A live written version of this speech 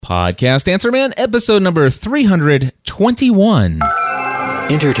Podcast Answer Man, episode number 321.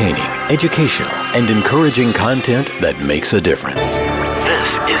 Entertaining, educational, and encouraging content that makes a difference.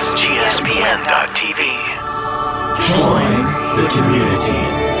 This is GSPN.TV. Join the community.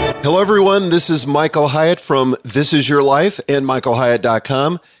 Hello, everyone. This is Michael Hyatt from This Is Your Life and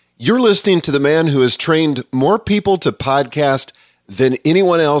MichaelHyatt.com. You're listening to the man who has trained more people to podcast than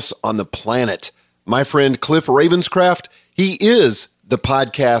anyone else on the planet. My friend Cliff Ravenscraft. He is the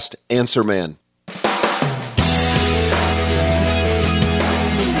Podcast Answer Man.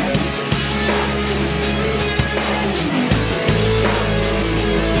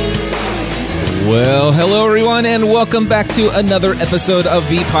 Well, hello everyone, and welcome back to another episode of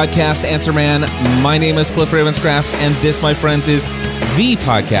the Podcast Answer Man. My name is Cliff Ravenscraft, and this, my friends, is the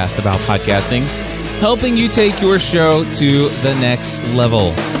podcast about podcasting, helping you take your show to the next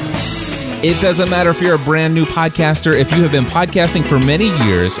level. It doesn't matter if you're a brand new podcaster, if you have been podcasting for many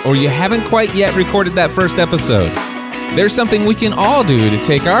years, or you haven't quite yet recorded that first episode. There's something we can all do to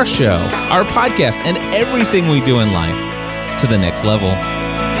take our show, our podcast, and everything we do in life to the next level.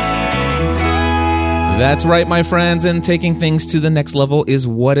 That's right, my friends, and taking things to the next level is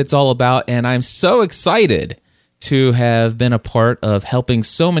what it's all about, and I'm so excited to have been a part of helping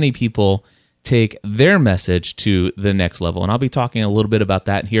so many people take their message to the next level, and I'll be talking a little bit about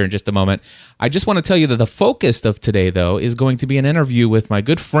that here in just a moment. I just want to tell you that the focus of today, though, is going to be an interview with my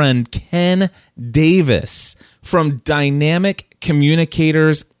good friend Ken Davis from Dynamic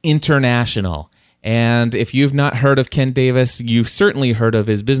Communicators International. And if you've not heard of Ken Davis, you've certainly heard of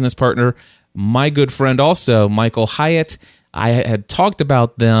his business partner, my good friend also, Michael Hyatt. I had talked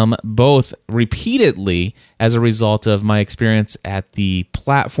about them both repeatedly as a result of my experience at the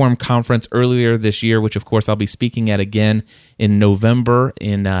Platform Conference earlier this year, which of course I'll be speaking at again in November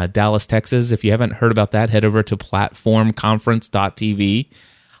in Dallas, Texas. If you haven't heard about that, head over to platformconference.tv.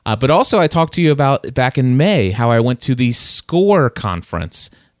 But also I talked to you about back in May how I went to the SCORE conference.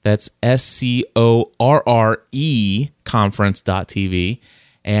 That's SCORRE conference.tv.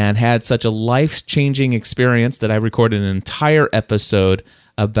 And had such a life-changing experience that I recorded an entire episode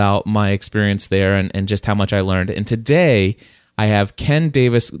about my experience there and just how much I learned. And today, I have Ken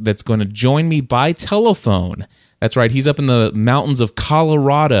Davis that's going to join me by telephone. That's right, he's up in the mountains of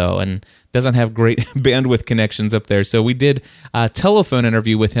Colorado and doesn't have great bandwidth connections up there. So we did a telephone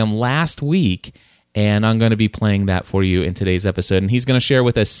interview with him last week, and I'm going to be playing that for you in today's episode. And he's going to share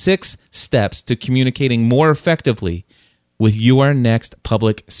with us 6 steps to communicating more effectively with your next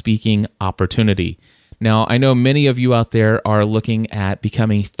public speaking opportunity. Now, I know many of you out there are looking at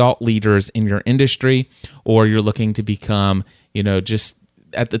becoming thought leaders in your industry, or you're looking to become, just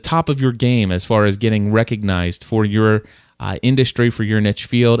at the top of your game as far as getting recognized for your industry, for your niche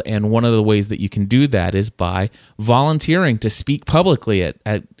field. And one of the ways that you can do that is by volunteering to speak publicly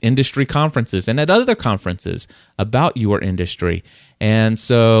at industry conferences and at other conferences about your industry. And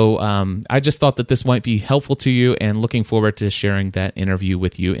so I just thought that this might be helpful to you, and looking forward to sharing that interview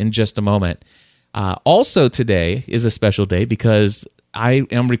with you in just a moment. Also today is a special day because I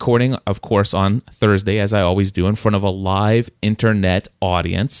am recording, of course, on Thursday, as I always do, in front of a live internet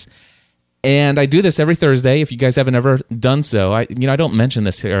audience. And I do this every Thursday. If you guys haven't ever done so, I don't mention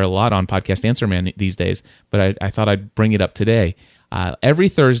this here a lot on Podcast Answer Man these days, but I thought I'd bring it up today. Every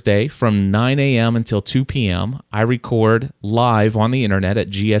Thursday from 9 a.m. until 2 p.m., I record live on the internet at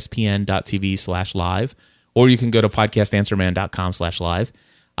gspn.tv/live, or you can go to podcastanswerman.com/live.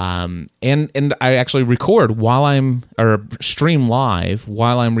 And I actually record stream live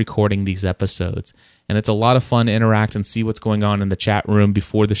while I'm recording these episodes. And it's a lot of fun to interact and see what's going on in the chat room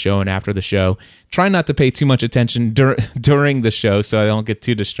before the show and after the show. Try not to pay too much attention during the show so I don't get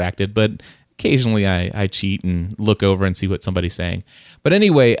too distracted, but occasionally I cheat and look over and see what somebody's saying. But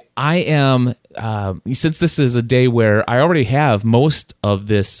anyway, I am, since this is a day where I already have most of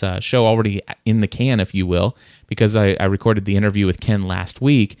this show already in the can, if you will, because I recorded the interview with Ken last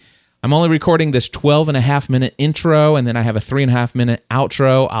week, I'm only recording this 12.5-minute intro, and then I have a 3.5-minute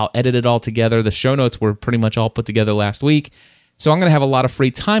outro. I'll edit it all together. The show notes were pretty much all put together last week, so I'm going to have a lot of free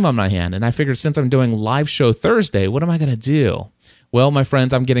time on my hand. And I figured since I'm doing live show Thursday, what am I going to do? Well, my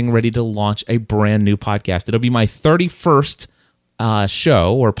friends, I'm getting ready to launch a brand new podcast. It'll be my 31st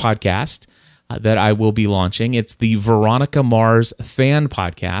show or podcast that I will be launching. It's the Veronica Mars Fan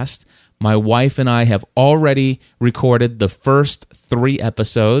Podcast. My wife and I have already recorded the first 3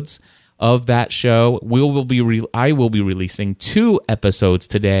 episodes of that show. I will be releasing 2 episodes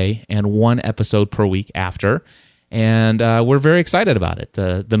today and 1 episode per week after. And we're very excited about it.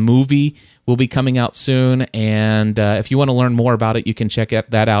 The movie will be coming out soon, and if you want to learn more about it, you can check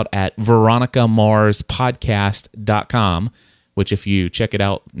that out at veronicamarspodcast.com, which if you check it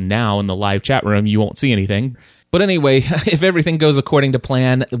out now in the live chat room, you won't see anything. But anyway, if everything goes according to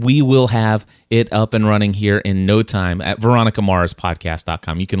plan, we will have it up and running here in no time at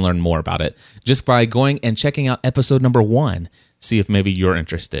veronicamarspodcast.com. You can learn more about it just by going and checking out episode number 1. See if maybe you're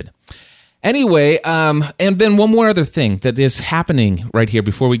interested. Anyway, and then one more other thing that is happening right here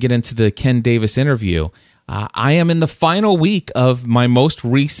before we get into the Ken Davis interview. I am in the final week of my most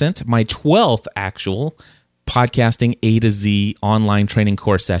recent, my 12th actual podcasting A to Z online training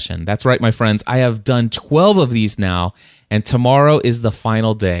course session. That's right, my friends. I have done 12 of these now, and tomorrow is the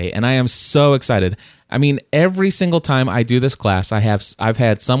final day, and I am so excited. I mean, every single time I do this class, I've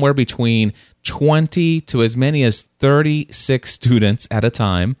had somewhere between 20 to as many as 36 students at a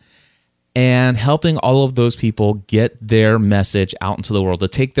time, and helping all of those people get their message out into the world, to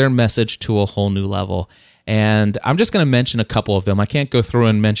take their message to a whole new level. And I'm just going to mention a couple of them. I can't go through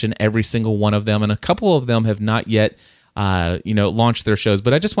and mention every single one of them, and a couple of them have not yet launched their shows,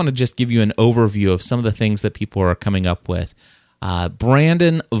 but I just want to just give you an overview of some of the things that people are coming up with.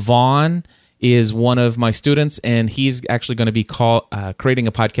 Brandon Vaughn is one of my students, and he's actually going to be creating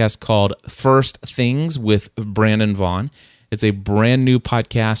a podcast called First Things with Brandon Vaughn. It's a brand new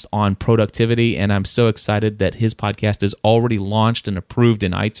podcast on productivity, and I'm so excited that his podcast is already launched and approved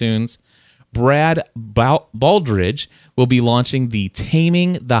in iTunes. Brad Baldridge will be launching the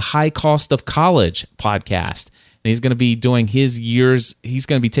Taming the High Cost of College podcast. And he's going to be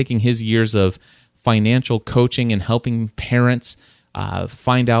taking his years of financial coaching and helping parents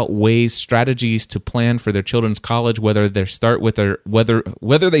find out strategies to plan for their children's college, whether they start when the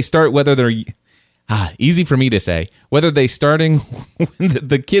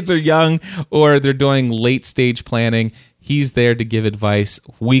kids are young or they're doing late stage planning. He's there to give advice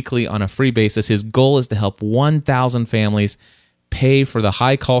weekly on a free basis. His goal is to help 1,000 families pay for the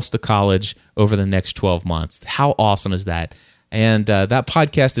high cost of college over the next 12 months. How awesome is that? And that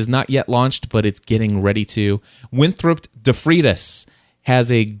podcast is not yet launched, but it's getting ready to. Winthrop DeFreitas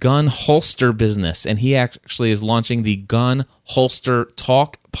has a gun holster business, and he actually is launching the Gun Holster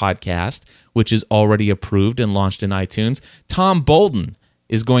Talk podcast, which is already approved and launched in iTunes. Tom Bolden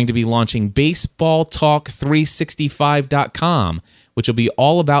is going to be launching BaseballTalk365.com, which will be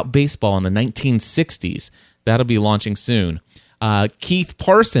all about baseball in the 1960s. That'll be launching soon. Keith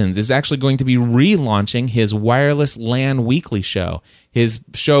Parsons is actually going to be relaunching his Wireless LAN Weekly show. His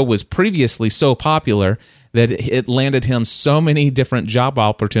show was previously so popular that it landed him so many different job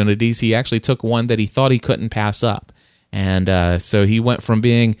opportunities. He actually took one that he thought he couldn't pass up. And so he went from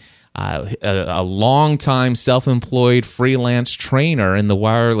being a long-time self-employed freelance trainer in the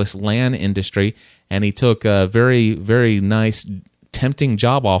wireless LAN industry, and he took a very, very nice, tempting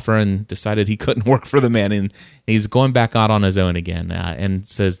job offer and decided he couldn't work for the man, and he's going back out on his own again, and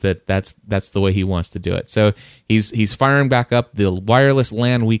says that that's the way he wants to do it. So he's firing back up the Wireless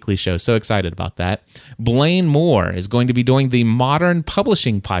LAN Weekly show. So excited about that. Blaine Moore is going to be doing the Modern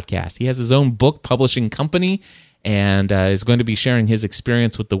Publishing podcast. He has his own book publishing company, and is going to be sharing his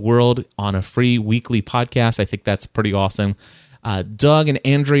experience with the world on a free weekly podcast. I think that's pretty awesome. Doug and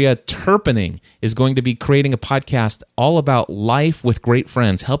Andrea Turpening is going to be creating a podcast all about life with great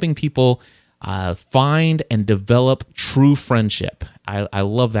friends, helping people find and develop true friendship. I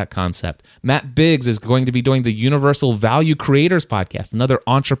love that concept. Matt Biggs is going to be doing the Universal Value Creators podcast, another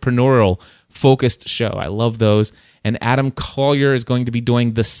entrepreneurial-focused show. I love those. And Adam Collier is going to be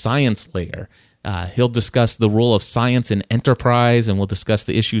doing The Science Layer. He'll discuss the role of science in enterprise, and we'll discuss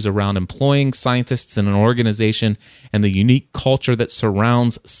the issues around employing scientists in an organization and the unique culture that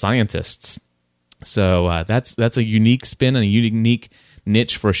surrounds scientists. So that's a unique spin and a unique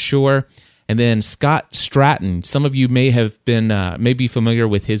niche for sure. And then Scott Stratton, some of you may be familiar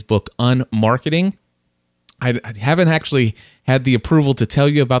with his book Unmarketing. I haven't actually had the approval to tell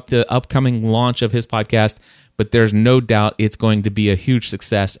you about the upcoming launch of his podcast, but there's no doubt it's going to be a huge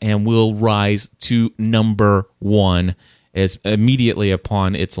success and will rise to number one as immediately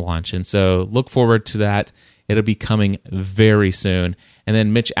upon its launch. And so look forward to that. It'll be coming very soon. And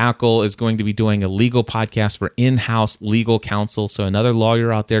then Mitch Ackel is going to be doing a legal podcast for in-house legal counsel. So another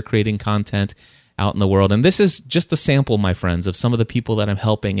lawyer out there creating content out in the world. And this is just a sample, my friends, of some of the people that I'm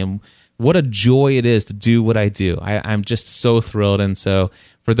helping, and what a joy it is to do what I do. I'm just so thrilled. And so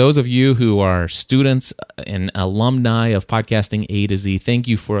for those of you who are students and alumni of Podcasting A to Z, thank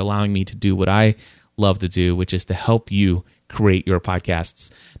you for allowing me to do what I love to do, which is to help you create your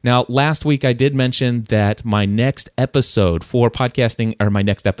podcasts. Now, last week I did mention that my next episode for podcasting, or my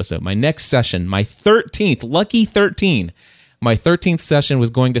next session, my 13th, lucky 13, my 13th session was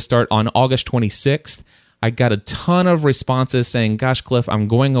going to start on August 26th. I got a ton of responses saying, gosh, Cliff, I'm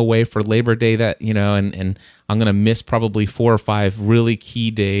going away for Labor Day and I'm going to miss probably 4 or 5 really key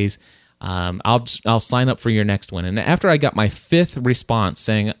days. I'll sign up for your next one. And after I got my 5th response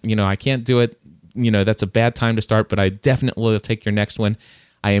saying, I can't do it, that's a bad time to start, but I definitely will take your next one,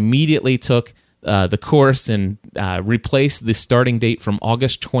 I immediately took the course and replaced the starting date from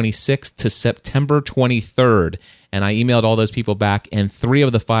August 26th to September 23rd. And I emailed all those people back, and 3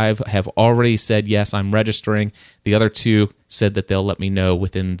 of the 5 have already said, yes, I'm registering. The other 2 said that they'll let me know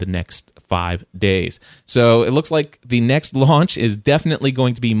within the next 5 days. So it looks like the next launch is definitely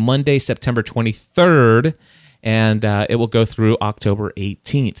going to be Monday, September 23rd, and it will go through October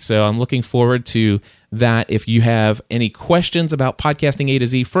 18th. So I'm looking forward to that. If you have any questions about Podcasting A to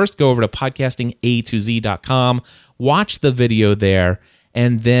Z, first go over to podcastingatoz.com, watch the video there,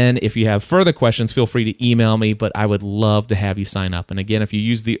 and then if you have further questions, feel free to email me, but I would love to have you sign up. And again, if you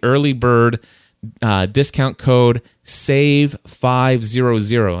use the early bird discount code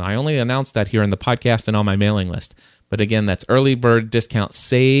SAVE500, I only announced that here in the podcast and on my mailing list. But again, that's early bird discount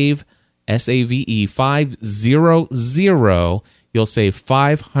SAVE, SAVE 500. You'll save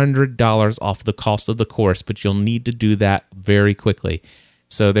 $500 off the cost of the course, but you'll need to do that very quickly.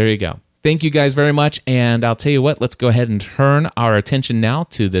 So there you go. Thank you guys very much, and I'll tell you what, let's go ahead and turn our attention now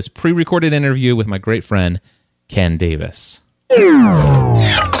to this pre-recorded interview with my great friend, Ken Davis.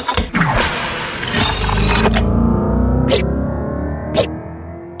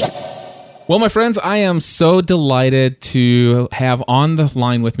 Well, my friends, I am so delighted to have on the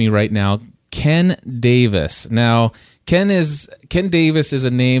line with me right now Ken Davis. Now, Ken Davis is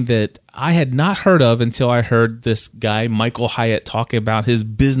a name that I had not heard of until I heard this guy, Michael Hyatt, talking about his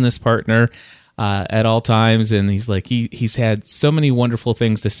business partner at all times. And he's like, he's had so many wonderful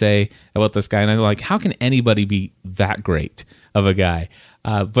things to say about this guy. And I'm like, how can anybody be that great of a guy?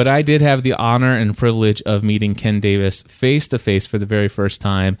 But I did have the honor and privilege of meeting Ken Davis face-to-face for the very first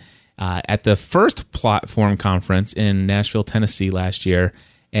time at the first Platform Conference in Nashville, Tennessee last year.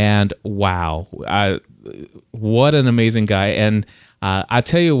 And wow, what an amazing guy. And I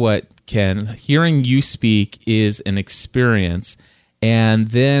tell you what, Ken, hearing you speak is an experience,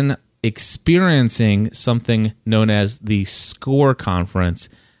 and then experiencing something known as the SCORE Conference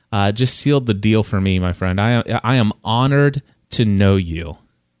just sealed the deal for me, my friend. I am honored to know you.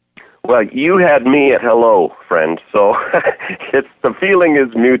 Well, you had me at hello, friend, so the feeling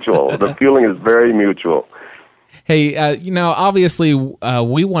is mutual. The feeling is very mutual. Hey, obviously,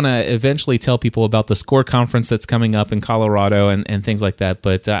 we want to eventually tell people about the SCORE conference that's coming up in Colorado and things like that.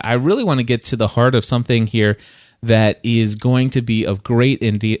 But I really want to get to the heart of something here that is going to be of great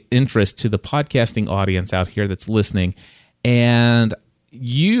interest to the podcasting audience out here that's listening. And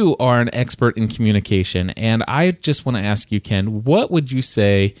you are an expert in communication. And I just want to ask you, Ken, what would you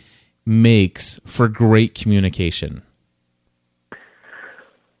say makes for great communication?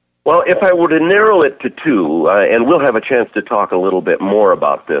 Well, if I were to narrow it to 2, and we'll have a chance to talk a little bit more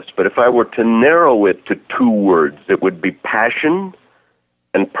about this, but if I were to narrow it to 2 words, it would be passion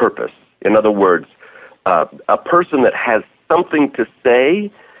and purpose. In other words, a person that has something to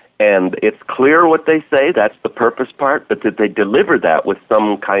say, and it's clear what they say, that's the purpose part, but that they deliver that with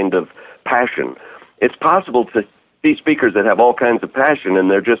some kind of passion. It's possible to see speakers that have all kinds of passion, and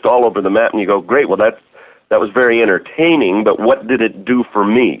they're just all over the map, and you go, great, well, that was very entertaining, but what did it do for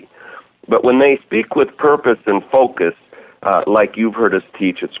me? But when they speak with purpose and focus, like you've heard us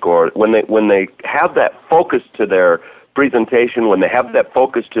teach at SCORE, when they have that focus to their presentation, when they have that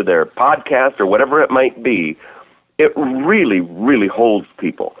focus to their podcast or whatever it might be, it really, really holds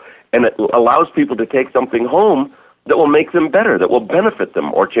people. And it allows people to take something home that will make them better, that will benefit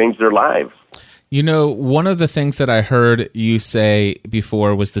them or change their lives. You know, one of the things that I heard you say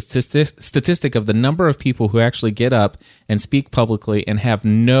before was the statistic of the number of people who actually get up and speak publicly and have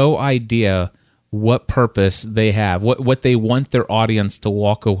no idea what purpose they have, what they want their audience to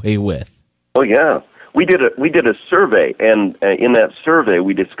walk away with. Oh, yeah. We did a survey, and in that survey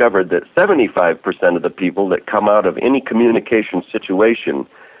we discovered that 75% of the people that come out of any communication situation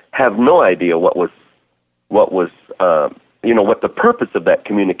have no idea what the purpose of that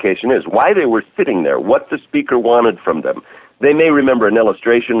communication is, why they were sitting there, what the speaker wanted from them. They may remember an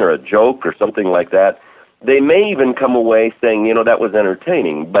illustration or a joke or something like that. They may even come away saying, that was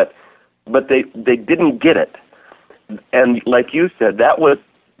entertaining, but they didn't get it. And like you said, that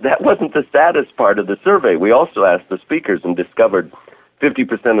wasn't the saddest part of the survey. We also asked the speakers and discovered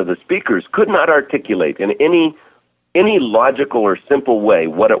 50% of the speakers could not articulate in any logical or simple way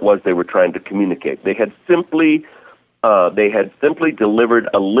what it was they were trying to communicate. They had simply delivered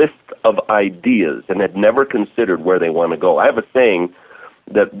a list of ideas and had never considered where they want to go. I have a saying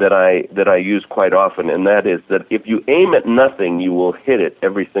that I use quite often, and that is that if you aim at nothing, you will hit it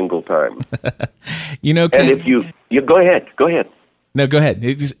every single time. You know, and if you go ahead. No, go ahead.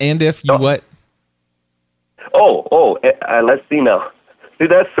 And if you what? Let's see now. See,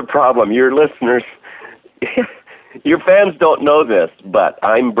 that's the problem. Your listeners, your fans don't know this, but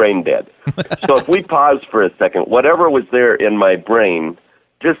I'm brain dead. So if we pause for a second, whatever was there in my brain,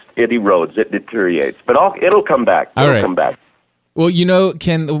 it erodes, it deteriorates. But it'll come back. It'll come back. Well, you know,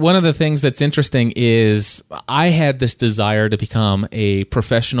 Ken, one of the things that's interesting is I had this desire to become a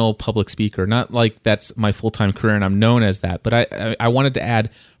professional public speaker. Not like that's my full-time career and I'm known as that, but I wanted to add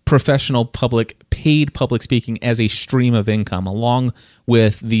professional paid public speaking as a stream of income along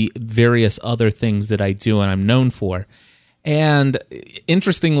with the various other things that I do and I'm known for. And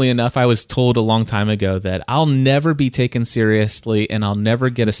interestingly enough, I was told a long time ago that I'll never be taken seriously and I'll never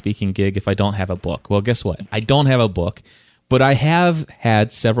get a speaking gig if I don't have a book. Well, guess what? I don't have a book. But I have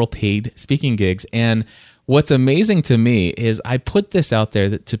had several paid speaking gigs, and what's amazing to me is I put this out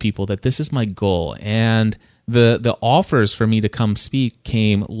there to people that this is my goal, and the offers for me to come speak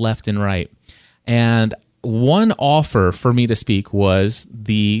came left and right. And one offer for me to speak was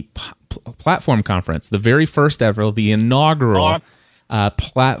the Platform Conference, the very first ever, the inaugural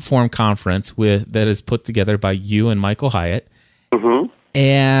Platform Conference that is put together by you and Michael Hyatt. Mm-hmm.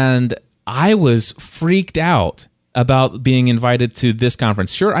 And I was freaked out about being invited to this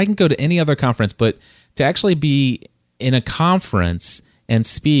conference. Sure, I can go to any other conference, but to actually be in a conference and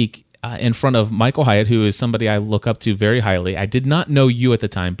speak in front of Michael Hyatt, who is somebody I look up to very highly. I did not know you at the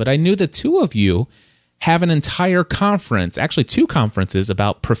time, but I knew the two of you have an entire conference, actually two conferences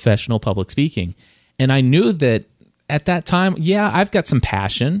about professional public speaking. And I knew that at that time, yeah, I've got some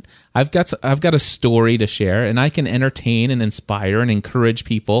passion. I've got a story to share, and I can entertain and inspire and encourage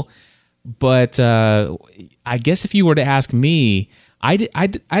people. But I guess if you were to ask me, I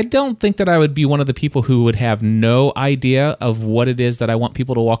don't think that I would be one of the people who would have no idea of what it is that I want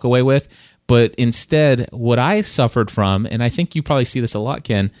people to walk away with. But instead, what I suffered from, and I think you probably see this a lot,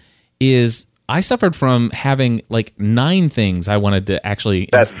 Ken, is I suffered from having like 9 things I wanted to actually...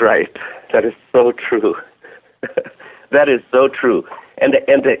 That's right. That is so true. That is so true. And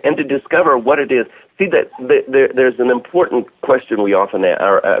to discover what it is... See, there's an important question we often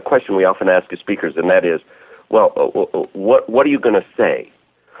ask as speakers, and that is, well, what are you going to say?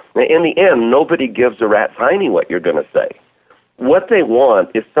 Now, in the end, nobody gives a rat's hiney what you're going to say. What they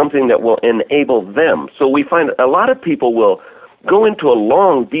want is something that will enable them. So we find a lot of people will go into a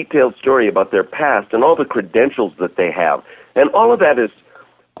long, detailed story about their past and all the credentials that they have, and all of that is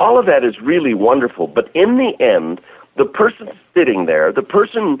really wonderful. But in the end, the person sitting there, the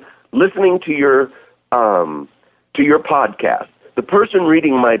person listening to your podcast, the person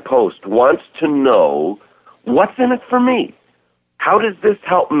reading my post wants to know, what's in it for me? How does this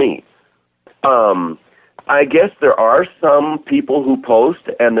help me? I guess there are some people who post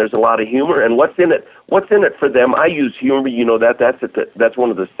and there's a lot of humor, and what's in it for them? I use humor, you know, that's one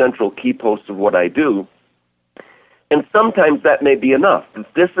of the central key posts of what I do. And sometimes that may be enough.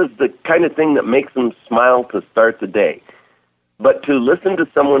 This is the kind of thing that makes them smile to start the day. But to listen to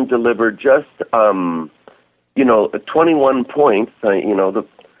someone deliver just, 21 points,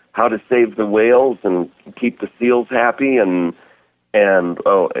 how to save the whales and keep the seals happy, and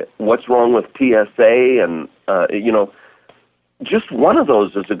what's wrong with TSA, and just one of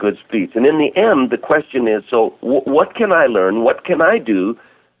those is a good speech. And in the end, the question is, so what can I learn? What can I do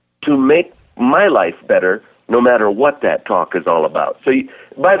to make my life better, no matter what that talk is all about? So,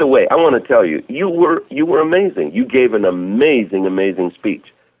 by the way, I want to tell you, you were amazing. You gave an amazing speech.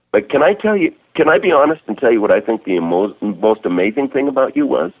 But can I be honest and tell you what I think the most amazing thing about you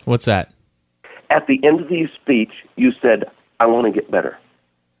was? What's that? At the end of the speech, you said, I want to get better.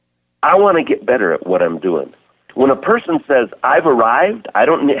 I want to get better at what I'm doing. When a person says, I've arrived, I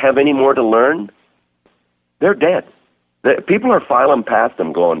don't have any more to learn, they're dead. People are filing past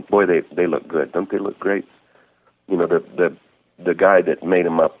them going, boy, they look good. Don't they look great? You know, the guy that made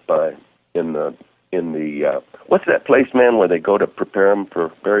them up in the what's that place, man, where they go to prepare them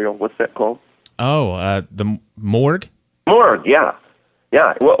for burial? What's that called? Oh, the morgue? Morgue, yeah.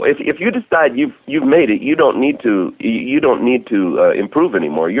 Yeah, well, if you decide you've made it, you don't need to improve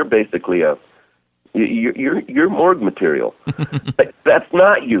anymore. You're basically you're morgue material. But that's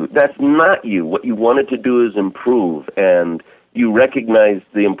not you. That's not you. What you wanted to do is improve, and you recognize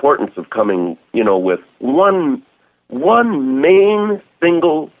the importance of coming, with one main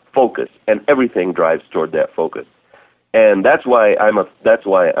single focus, and everything drives toward that focus. And that's why I'm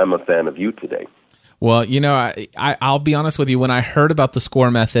a fan of you today. Well, I'll be honest with you. When I heard about the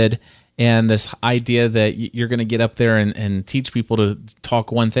SCORE method And this idea that you're going to get up there and teach people to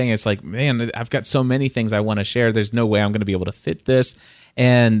talk one thing, it's like, man, I've got so many things I want to share. There's no way I'm going to be able to fit this.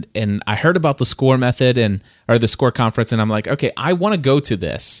 And I heard about the SCORE method or the SCORE conference, and I'm like, okay, I want to go to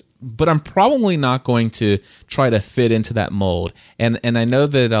this, but I'm probably not going to try to fit into that mold. And I know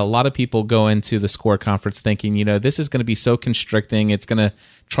that a lot of people go into the SCORE conference thinking, this is going to be so constricting. It's going to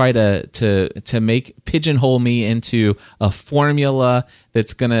try to make pigeonhole me into a formula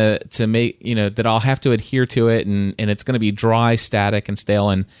that's going to make, that I'll have to adhere to it, and it's going to be dry, static, and stale,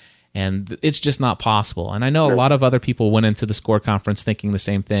 and it's just not possible. And I know a lot of other people went into the SCORE conference thinking the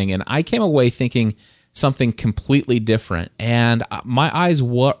same thing, and I came away thinking something completely different. And my eyes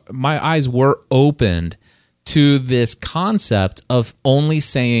were opened to this concept of only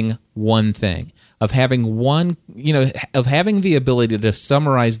saying one thing, of having of having the ability to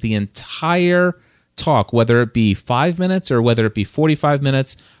summarize the entire talk, whether it be 5 minutes or whether it be 45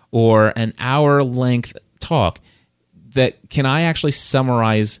 minutes or an hour length talk. That can I actually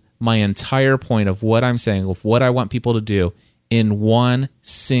summarize my entire point of what I'm saying, of what I want people to do, in one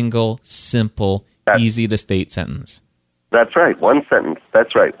single, simple, easy to state sentence. That's right. One sentence.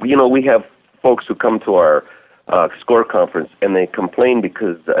 That's right. We have folks who come to our SCORE conference and they complain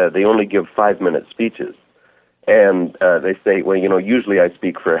because they only give 5-minute speeches. And they say, well, usually I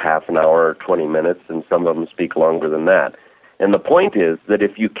speak for half an hour or 20 minutes, and some of them speak longer than that. And the point is that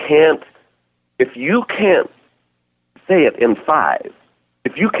if you can't say it in 5,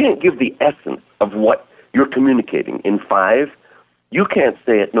 if you can't give the essence of what you're communicating in 5, you can't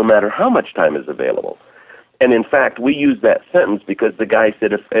say it no matter how much time is available. And in fact, we use that sentence because the guy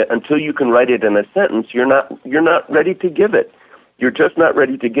said, until you can write it in a sentence, you're not ready to give it. You're just not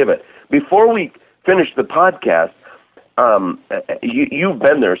ready to give it. Before we finish the podcast, you've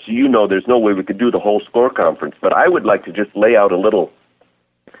been there, so you know there's no way we could do the whole SCORE conference. But I would like to just lay out a little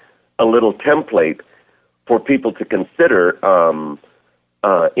template for people to consider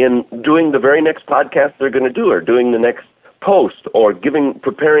in doing the very next podcast they're going to do, or doing the next post, or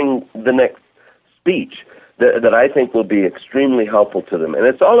preparing the next speech that I think will be extremely helpful to them. And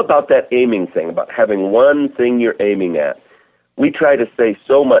it's all about that aiming thing, about having one thing you're aiming at. We try to say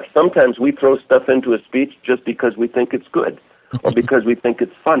so much. Sometimes we throw stuff into a speech just because we think it's good or because we think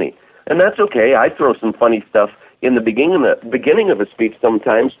it's funny. And that's okay. I throw some funny stuff in the beginning of a speech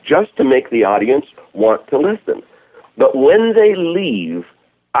sometimes just to make the audience want to listen. But when they leave,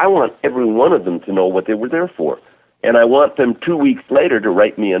 I want every one of them to know what they were there for. And I want them 2 weeks later to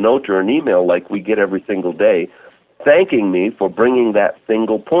write me a note or an email like we get every single day, thanking me for bringing that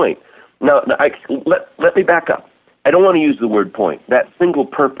single point. Now let me back up. I don't want to use the word point, that single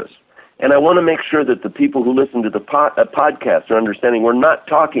purpose. And I want to make sure that the people who listen to the podcast are understanding we're not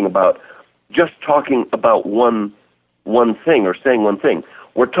talking about one thing or saying one thing.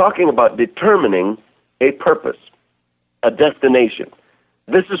 We're talking about determining a purpose, a destination.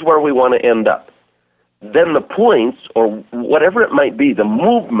 This is where we want to end up. Then the points, or whatever it might be, the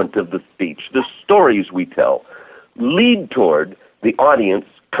movement of the speech, the stories we tell, lead toward the audience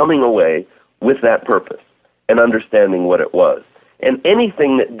coming away with that purpose and understanding what it was. And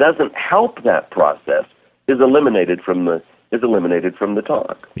anything that doesn't help that process is eliminated from the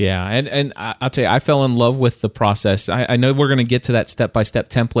talk. Yeah, and I'll tell you, I fell in love with the process. I know we're going to get to that step-by-step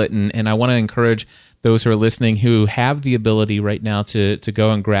template, and I want to encourage those who are listening who have the ability right now to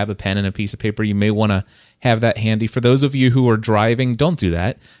go and grab a pen and a piece of paper. You may want to have that handy. For those of you who are driving, don't do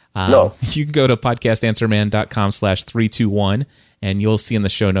that. No. You can go to podcastanswerman.com/321, and you'll see in the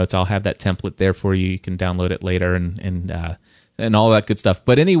show notes, I'll have that template there for you. You can download it later and all that good stuff.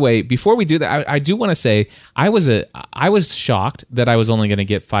 But anyway, before we do that, I do want to say I was shocked that I was only going to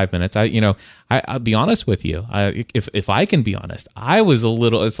get 5 minutes. I'll be honest with you. If I can be honest, I was a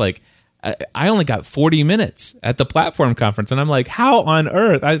little. It's like I only got 40 minutes at the platform conference, and I'm like, how on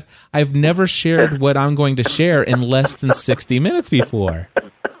earth? I've never shared what I'm going to share in less than 60 minutes before.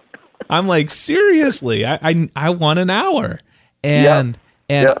 I'm like, seriously, I want an hour, and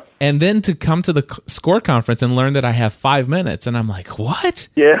then to come to the SCORE conference and learn that I have 5 minutes, and I'm like, what?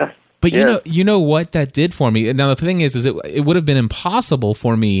 Yeah. But you know what that did for me. Now the thing is it would have been impossible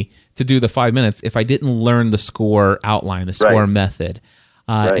for me to do the 5 minutes if I didn't learn the SCORE outline, the SCORE method.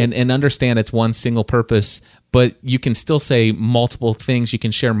 And understand it's one single purpose, but you can still say multiple things. You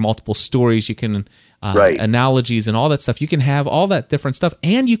can share multiple stories. You can analogies and all that stuff. You can have all that different stuff,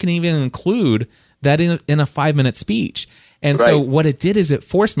 and you can even include that in a 5 minute speech. And so what it did is it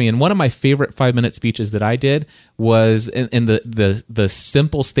forced me. And one of my favorite 5 minute speeches that I did was in the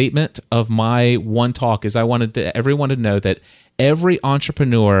simple statement of my one talk is I wanted everyone to know that every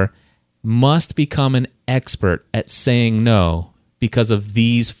entrepreneur must become an expert at saying no because of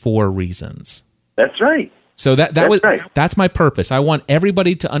these 4 reasons. That's right. So that's my purpose. I want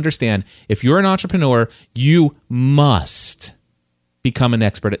everybody to understand, if you're an entrepreneur, you must become an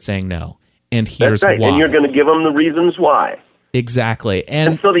expert at saying no. And here's why. And you're going to give them the reasons why. Exactly.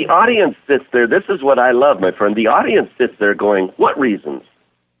 And so the audience sits there. This is what I love, my friend. The audience sits there going, what reasons?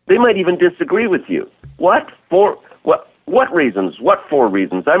 They might even disagree with you. What reasons? What 4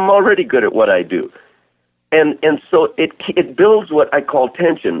 reasons? I'm already good at what I do. And so it builds what I call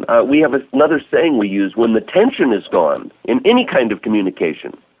tension. We have another saying we use: when the tension is gone in any kind of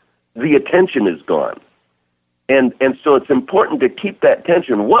communication, the attention is gone. And so it's important to keep that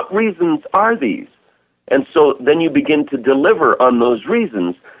tension. What reasons are these? And so then you begin to deliver on those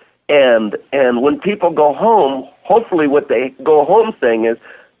reasons. And when people go home, hopefully what they go home saying is,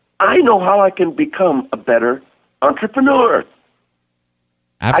 I know how I can become a better entrepreneur.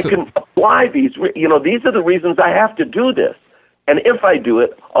 Absolutely. I can apply these. These are the reasons I have to do this. And if I do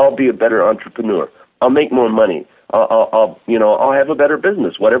it, I'll be a better entrepreneur. I'll make more money. I'll have a better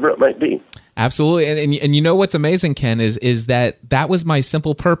business, whatever it might be. Absolutely. And you know what's amazing, Ken, is that was my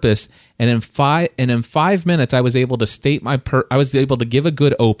simple purpose. And in 5 minutes, I was able to state I was able to give a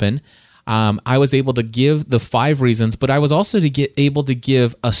good open. I was able to give the 5 reasons, but I was also able to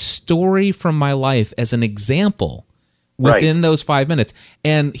give a story from my life as an example within those 5 minutes.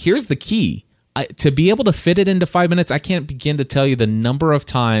 And here's the key. To be able to fit it into 5 minutes, I can't begin to tell you the number of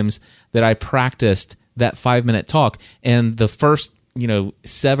times that I practiced that 5-minute talk. And the first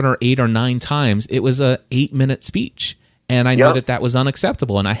 7 or 8 or 9 times, it was a 8-minute speech. And I knew that was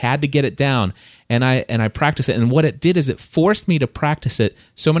unacceptable, and I had to get it down. And I practiced it. And what it did is it forced me to practice it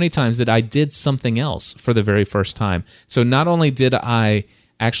so many times that I did something else for the very first time. So not only did I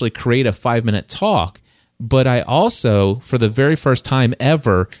actually create a 5-minute talk, but I also, for the very first time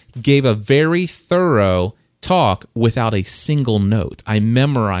ever, gave a very thorough talk without a single note. I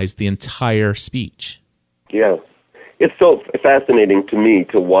memorized the entire speech. Yeah. It's so fascinating to me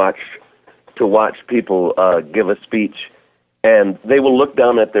to watch people give a speech, and they will look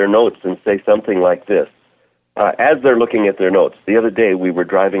down at their notes and say something like this. As they're looking at their notes, the other day we were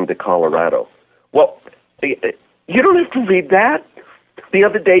driving to Colorado. Well, you don't have to read that. The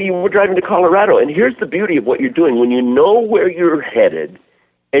other day you were driving to Colorado, and here's the beauty of what you're doing. When you know where you're headed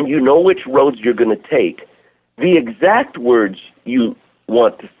and you know which roads you're going to take, the exact words you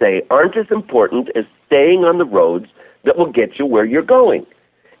want to say aren't as important as staying on the roads that will get you where you're going.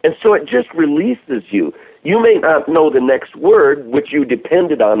 And so it just releases you. You may not know the next word, which you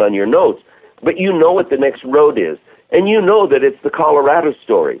depended on your notes, but you know what the next road is. And you know that it's the Colorado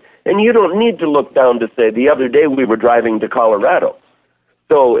story. And you don't need to look down to say, the other day we were driving to Colorado.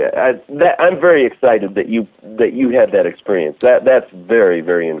 So I'm very excited that you had that experience. That's very,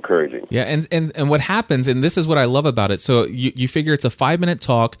 very encouraging. Yeah, and what happens, and this is what I love about it. So you figure it's a 5-minute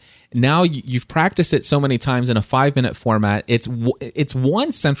talk. Now you've practiced it so many times in a 5-minute format. It's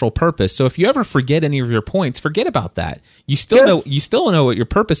one central purpose. So if you ever forget any of your points, forget about that. You still know what your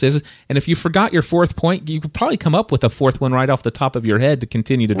purpose is. And if you forgot your 4th point, you could probably come up with a 4th one right off the top of your head to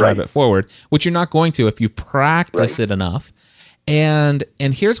continue to drive it forward, which you're not going to if you practice it enough. And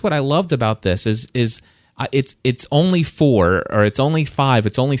here's what I loved about this is it's only 4 or it's only 5,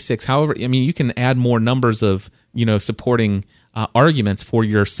 it's only 6. However, I mean, you can add more numbers of supporting arguments for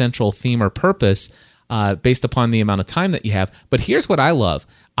your central theme or purpose based upon the amount of time that you have. But here's what I love: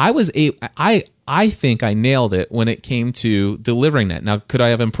 I think I nailed it when it came to delivering that. Now, could I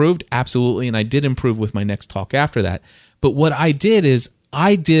have improved? Absolutely, and I did improve with my next talk after that. But what I did is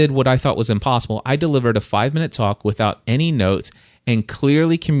I did what I thought was impossible. I delivered a 5-minute talk without any notes and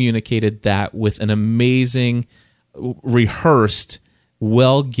clearly communicated that with an amazing, rehearsed,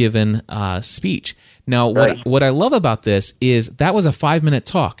 well-given speech. Now, what I love about this is that was a 5-minute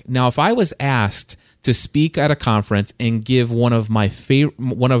talk. Now, if I was asked to speak at a conference and give one of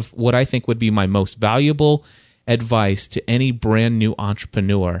what I think would be my most valuable advice to any brand new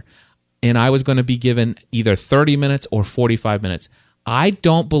entrepreneur, and I was going to be given either 30 minutes or 45 minutes, I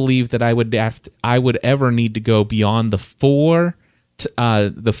don't believe that I would ever need to go beyond the 4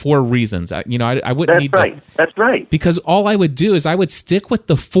 reasons. I wouldn't need. That's right. Because all I would do is I would stick with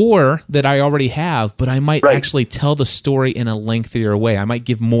the 4 that I already have, but I might actually tell the story in a lengthier way. I might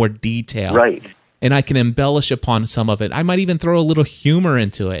give more detail. Right. And I can embellish upon some of it. I might even throw a little humor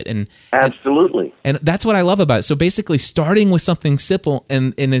into it. Absolutely. And that's what I love about it. So basically starting with something simple,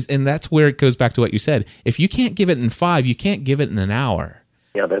 and that's where it goes back to what you said. If you can't give it in 5, you can't give it in an hour.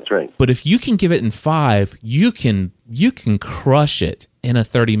 Yeah, that's right. But if you can give it in 5, you can crush it in a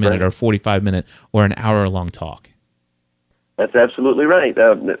 30-minute or 45-minute or an hour-long talk. That's absolutely right.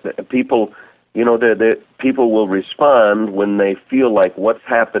 People the people will respond when they feel like what's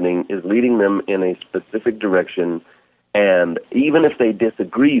happening is leading them in a specific direction. And even if they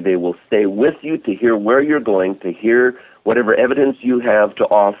disagree, they will stay with you to hear where you're going, to hear whatever evidence you have to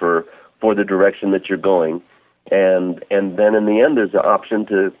offer for the direction that you're going. And then in the end, there's the option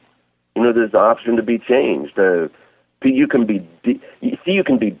to, be changed. You can be deep, you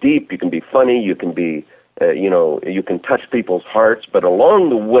can be deep, you can be funny, you can be, you can touch people's hearts, but along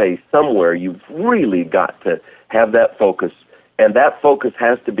the way, somewhere, you've really got to have that focus, and that focus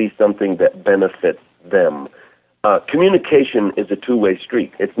has to be something that benefits them. Communication is a two-way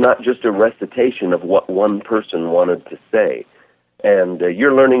street. It's not just a recitation of what one person wanted to say. And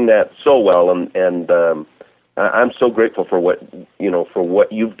you're learning that so well, and I'm so grateful for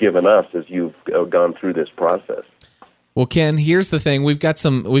what you've given us as you've gone through this process. Well, Ken, here's the thing. We've got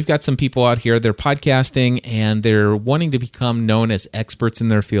some people out here. They're podcasting and they're wanting to become known as experts in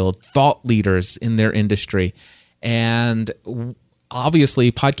their field, thought leaders in their industry. And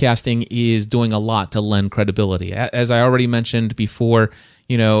obviously, podcasting is doing a lot to lend credibility. As I already mentioned before,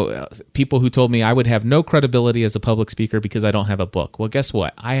 people who told me I would have no credibility as a public speaker because I don't have a book. Well, guess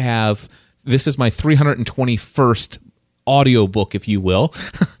what? This is my 321st audiobook, if you will,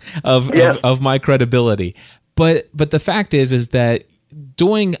 of my credibility. But the fact is that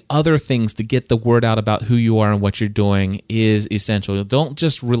doing other things to get the word out about who you are and what you're doing is essential. Don't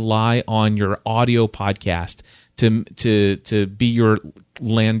just rely on your audio podcast to be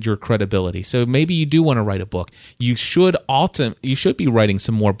land your credibility. So maybe you do want to write a book. You should be writing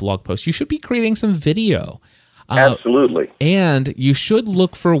some more blog posts. You should be creating some video. Absolutely. And you should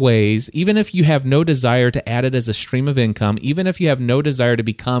look for ways, even if you have no desire to add it as a stream of income, even if you have no desire to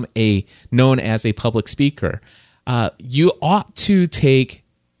become known as a public speaker, you ought to take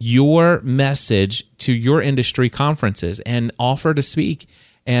your message to your industry conferences and offer to speak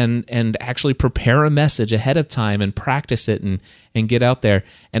and actually prepare a message ahead of time and practice it and get out there.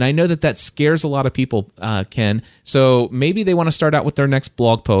 And I know that scares a lot of people, Ken. So maybe they want to start out with their next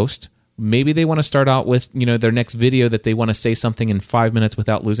blog post. Maybe they want to start out with, their next video that they want to say something in 5 minutes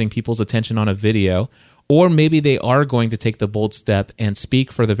without losing people's attention on a video. Or maybe they are going to take the bold step and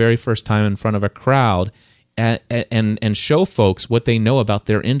speak for the very first time in front of a crowd and show folks what they know about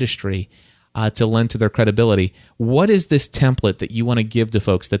their industry to lend to their credibility. What is this template that you want to give to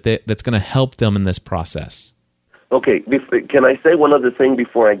folks that's going to help them in this process? Okay, can I say one other thing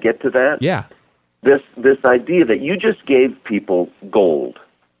before I get to that? Yeah. This idea that you just gave people gold.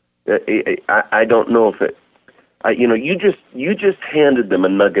 I don't know if it. You just handed them a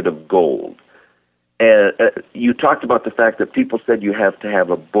nugget of gold, and you talked about the fact that people said you have to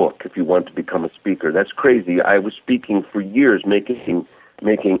have a book if you want to become a speaker. That's crazy. I was speaking for years, making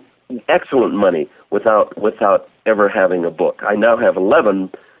excellent money without ever having a book. I now have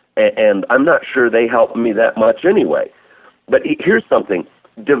 11, and I'm not sure they help me that much anyway. But here's something: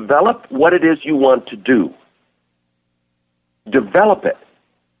 develop what it is you want to do. Develop it.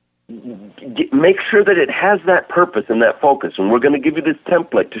 Make sure that it has that purpose and that focus, and we're going to give you this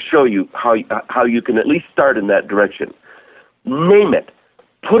template to show you how you can at least start in that direction. Name it.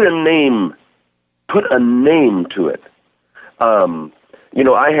 Put a name to it.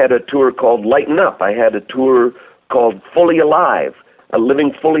 I had a tour called Lighten Up. I had a tour called Fully Alive,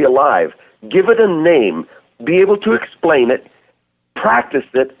 Living Fully Alive. Give it a name. Be able to explain it, practice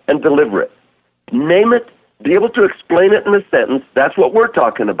it, and deliver it. Name it. Be able to explain it in a sentence. That's what we're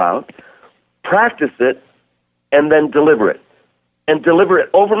talking about. Practice it, and then deliver it. And deliver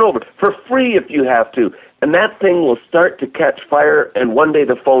it over and over, for free if you have to. And that thing will start to catch fire, and one day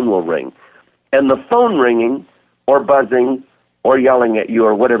the phone will ring. And the phone ringing, or buzzing, or yelling at you,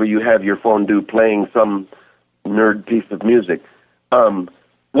 or whatever you have your phone do, playing some nerd piece of music.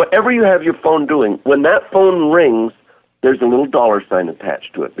 Whatever you have your phone doing, when that phone rings, there's a little dollar sign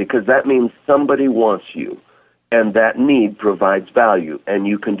attached to it, because that means somebody wants you. And that need provides value, and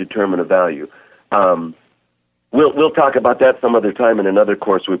you can determine a value. We'll talk about that some other time in another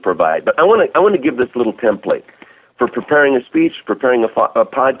course we provide. But I want to give this little template for preparing a speech, preparing a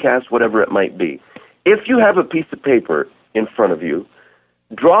podcast, whatever it might be. If you have a piece of paper in front of you,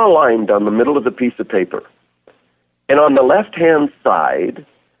 draw a line down the middle of the piece of paper, and on the left-hand side,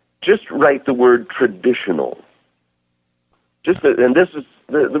 just write the word traditional. And this is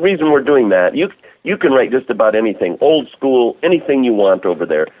the reason we're doing that. You can write just about anything, old school, anything you want over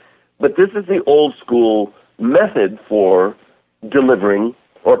there. But this is the old school method for delivering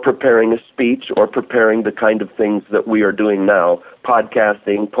or preparing a speech or preparing the kind of things that we are doing now,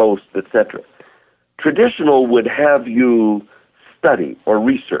 podcasting, posts, etc. Traditional would have you study or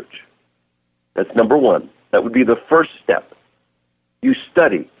research. That's number one. That would be the first step. You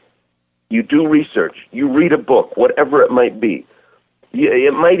study. You do research. You read a book, whatever it might be.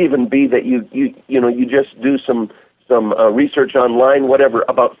 It might even be that you just do some research online, whatever,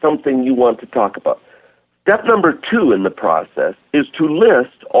 about something you want to talk about. Step number 2 in the process is to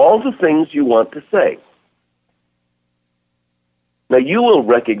list all the things you want to say. Now, you will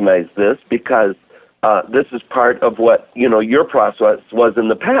recognize this because this is part of what, your process was in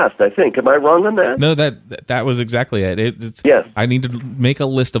the past, I think. Am I wrong on that? No, that was exactly it. Yes. I need to make a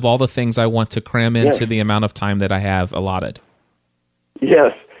list of all the things I want to cram into the amount of time that I have allotted.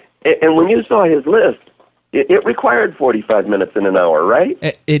 Yes. And when you saw his list, it required 45 minutes in an hour, right?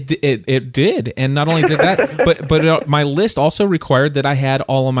 It did. And not only did that, but my list also required that I had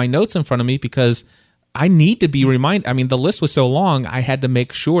all of my notes in front of me because I need to be reminded. I mean, the list was so long, I had to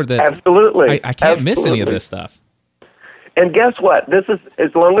make sure that Absolutely. I can't miss any of this stuff. And guess what? This is,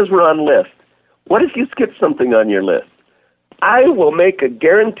 as long as we're on list, what if you skip something on your list? I will make a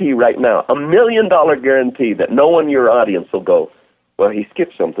guarantee right now, $1 million guarantee that no one in your audience will go, well, he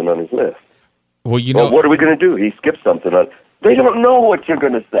skipped something on his list. Well, what are we going to do? He skipped something on. They don't know what you're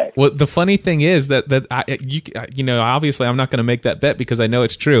going to say. Well, the funny thing is that obviously I'm not going to make that bet because I know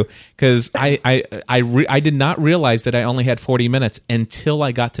it's true. Because I did not realize that I only had 40 minutes until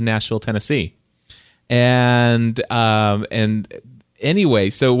I got to Nashville, Tennessee, and anyway,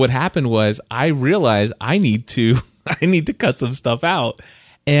 so what happened was I realized I need to cut some stuff out.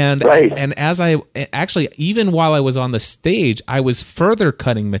 And right. And as I actually, even while I was on the stage, I was further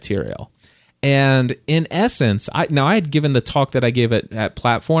cutting material. And in essence, I had given the talk that I gave at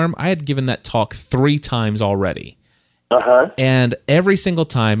Platform, I had given that talk 3 times already. Uh-huh. And every single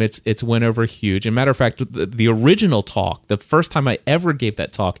time it's went over huge. And matter of fact, the original talk, the first time I ever gave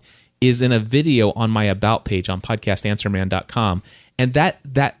that talk, is in a video on my About page on podcastanswerman.com. And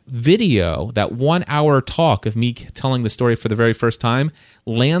that video, that 1 hour talk of me telling the story for the very first time,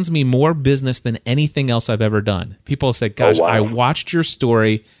 lands me more business than anything else I've ever done. People said, gosh, oh, wow. I watched your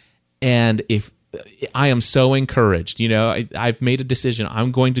story, and if I am so encouraged, I've made a decision.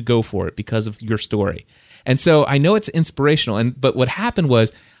 I'm going to go for it because of your story. And so I know it's inspirational. But what happened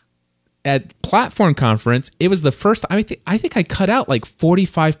was at Platform Conference, it was the first time, I think I cut out like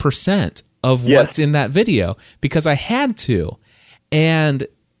 45% of what's in that video because I had to. And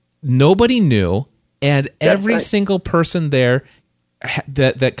nobody knew. And every single person there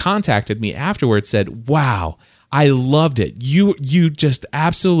that contacted me afterwards said, wow, I loved it. You just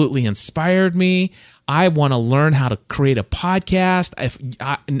absolutely inspired me. I want to learn how to create a podcast.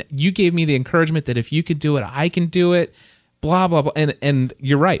 You gave me the encouragement that if you could do it, I can do it. Blah blah blah. And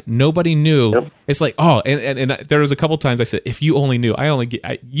you're right. Nobody knew. Yep. It's like and there was a couple times I said, if you only knew.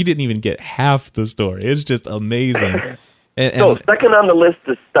 You didn't even get half the story. It's just amazing. So second on the list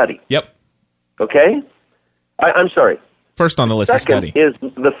is study. Yep. Okay. I'm sorry. First on the list is study.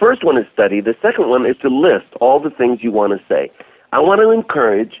 The first one is study. The second one is to list all the things you want to say. I want to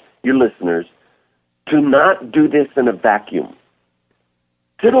encourage your listeners to not do this in a vacuum.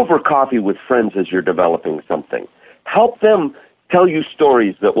 Sit over coffee with friends as you're developing something. Help them tell you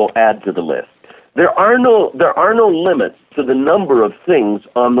stories that will add to the list. There are no limits to the number of things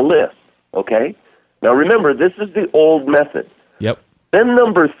on the list. Okay? Now remember, this is the old method. Yep. Then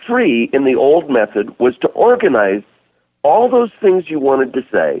number 3 in the old method was to organize all those things you wanted to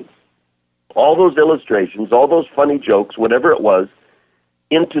say, all those illustrations, all those funny jokes, whatever it was,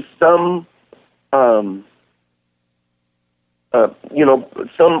 into some,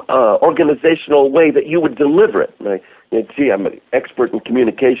 organizational way that you would deliver it. I'm an expert in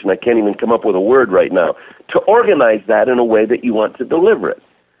communication. I can't even come up with a word right now. To organize that in a way that you want to deliver it.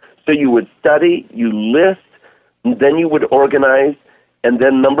 So you would study, you list, and then you would organize, and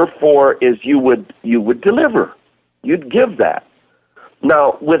then number 4 is you would deliver. You'd give that.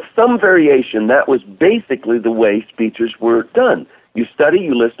 Now, with some variation, that was basically the way speeches were done. You study,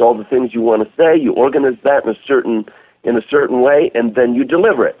 you list all the things you want to say, you organize that in a certain way, and then you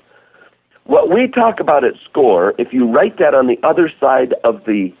deliver it. What we talk about at SCORE, if you write that on the other side of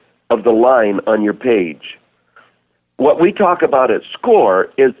the line on your page, what we talk about at SCORE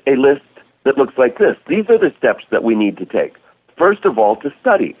is a list that looks like this. These are the steps that we need to take. First of all, to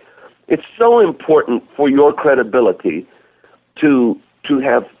study. It's so important for your credibility to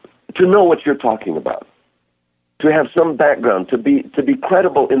know what you're talking about, to have some background, to be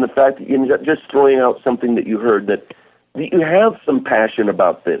credible in the fact that you're not just throwing out something that you heard, that you have some passion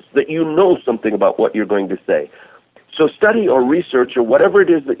about this, that you know something about what you're going to say. So study or research or whatever it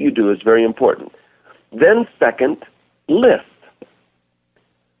is that you do is very important. Then second, list.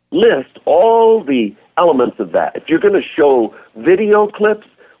 List all the elements of that. If you're going to show video clips,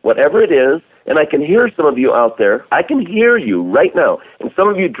 whatever it is, And I can hear some of you out there. I can hear you right now. And some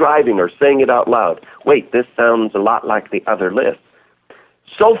of you driving are saying it out loud. Wait, this sounds a lot like the other list.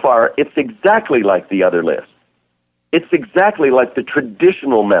 So far, it's exactly like the other list. It's exactly like the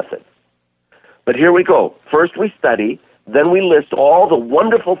traditional method. But here we go. First we study, then we list all the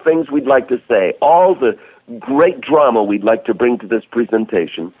wonderful things we'd like to say, all the great drama we'd like to bring to this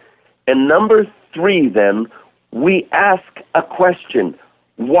presentation. And number 3, then, we ask a question.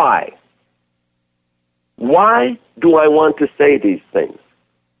 Why? Why do I want to say these things?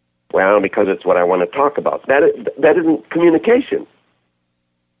 Well, because it's what I want to talk about. That isn't communication.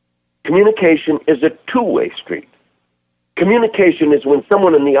 Communication is a two-way street. Communication is when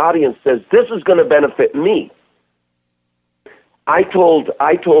someone in the audience says, this is going to benefit me. I told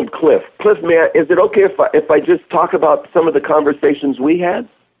Cliff, is it okay if I just talk about some of the conversations we had?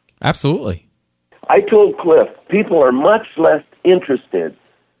 Absolutely. I told Cliff, people are much less interested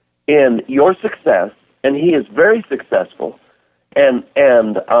in your success, and he is very successful, and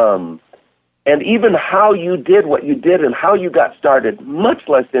even how you did what you did and how you got started, much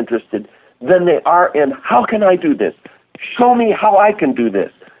less interested than they are in how can I do this? Show me how I can do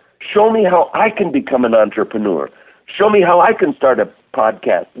this. Show me how I can become an entrepreneur. Show me how I can start a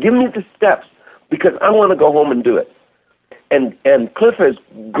podcast. Give me the steps because I want to go home and do it. And Cliff has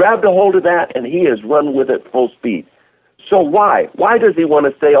grabbed a hold of that, and he has run with it full speed. So why? Why does he want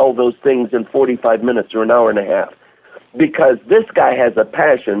to say all those things in 45 minutes or an hour and a half? Because this guy has a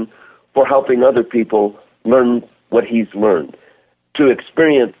passion for helping other people learn what he's learned, to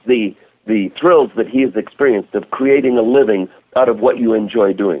experience the thrills that he has experienced of creating a living out of what you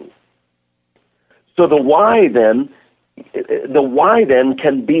enjoy doing. So the why then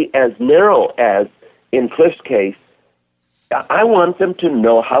can be as narrow as, in Cliff's case, I want them to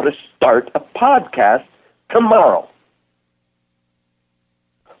know how to start a podcast tomorrow.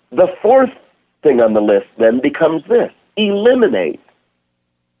 The 4th thing on the list then becomes this: eliminate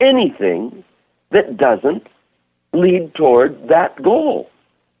anything that doesn't lead toward that goal,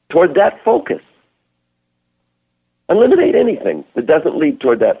 toward that focus. Eliminate anything that doesn't lead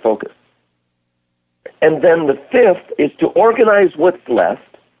toward that focus. And then the 5th is to organize what's left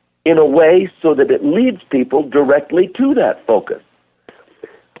in a way so that it leads people directly to that focus.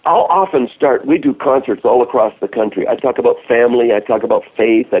 I'll often we do concerts all across the country. I talk about family, I talk about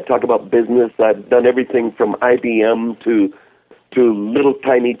faith, I talk about business. I've done everything from IBM to little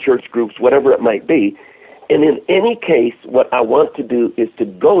tiny church groups, whatever it might be. And in any case, what I want to do is to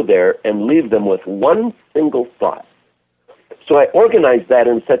go there and leave them with one single thought. So I organize that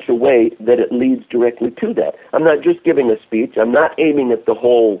in such a way that it leads directly to that. I'm not just giving a speech. I'm not aiming at the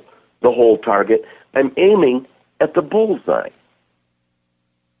whole target. I'm aiming at the bullseye.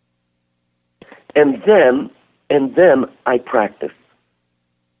 And then I practice.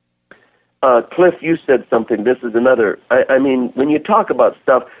 Cliff, you said something. This is another. I mean, when you talk about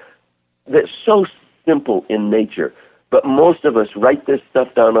stuff that's so simple in nature, but most of us write this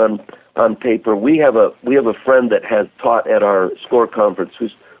stuff down on paper. We have a friend that has taught at our SCORE conference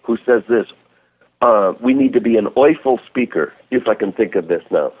who says this: we need to be an oyful speaker, if I can think of this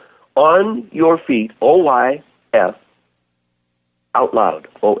now. On your feet, OYF, out loud,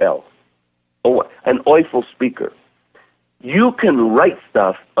 OL. An oyful speaker. You can write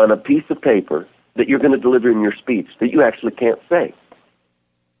stuff on a piece of paper that you're going to deliver in your speech that you actually can't say.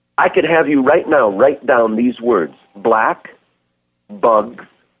 I could have you right now write down these words: black, bugs,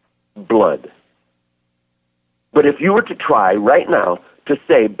 blood. But if you were to try right now to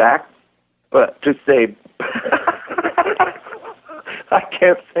say I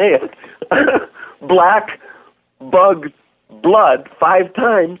can't say it, black, bugs, blood 5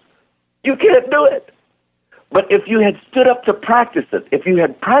 times, you can't do it. But if you had stood up to practice it, if you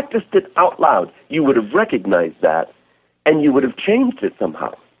had practiced it out loud, you would have recognized that, and you would have changed it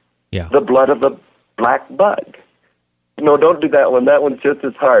somehow. Yeah. The blood of a black bug. No, don't do that one. That one's just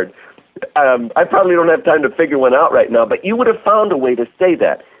as hard. I probably don't have time to figure one out right now, but you would have found a way to say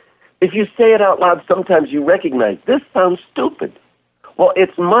that. If you say it out loud, sometimes you recognize, this sounds stupid. Well,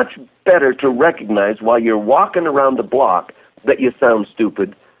 it's much better to recognize while you're walking around the block that you sound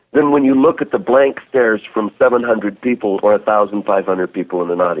stupid than when you look at the blank stares from 700 people or 1,500 people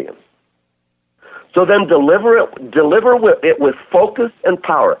in an audience. So then deliver it with focus and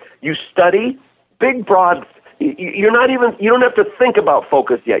power. You study big, broad. You don't have to think about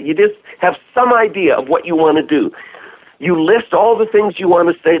focus yet. You just have some idea of what you want to do. You list all the things you want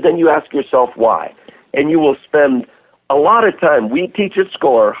to say, then you ask yourself why. And you will spend a lot of time. We teach at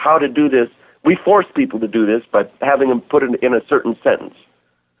SCORE how to do this. We force people to do this by having them put it in a certain sentence.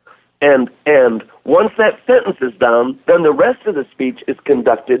 And once that sentence is down, then the rest of the speech is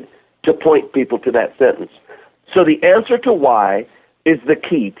conducted to point people to that sentence. So the answer to why is the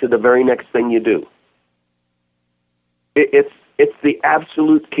key to the very next thing you do. It's the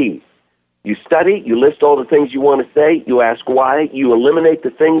absolute key. You study, you list all the things you want to say, you ask why, you eliminate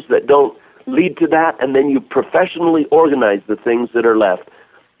the things that don't lead to that, and then you professionally organize the things that are left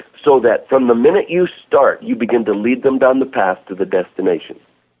so that from the minute you start, you begin to lead them down the path to the destination.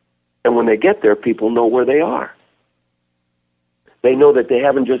 And when they get there, people know where they are. They know that they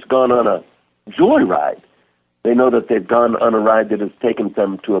haven't just gone on a joyride. They know that they've gone on a ride that has taken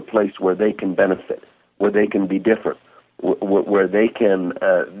them to a place where they can benefit, where they can be different, where they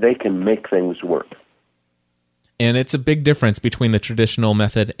can make things work. And it's a big difference between the traditional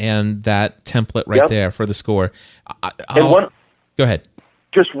method and that template right there for the score. Go ahead.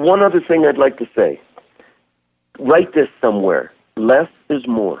 Just one other thing I'd like to say. Write this somewhere. Less is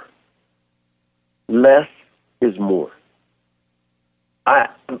more. Less is more.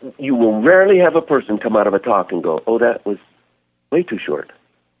 You will rarely have a person come out of a talk and go, "Oh, that was way too short."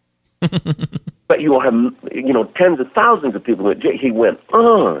 But you will have, tens of thousands of people. He went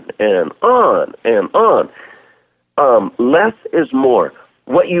on and on and on. Less is more.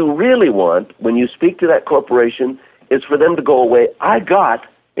 What you really want when you speak to that corporation is for them to go away, "I got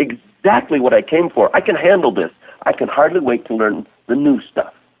exactly what I came for. I can handle this. I can hardly wait to learn the new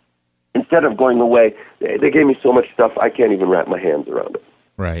stuff." Instead of going away, "They gave me so much stuff, I can't even wrap my hands around it."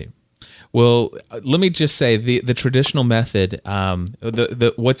 Right. Well, let me just say the traditional method,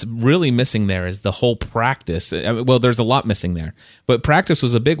 what's really missing there is the whole practice. Well, there's a lot missing there, but practice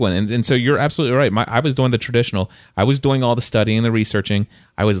was a big one. And so you're absolutely right. I was doing the traditional. I was doing all the studying, the researching.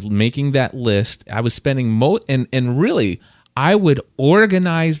 I was making that list. I was spending and really, I would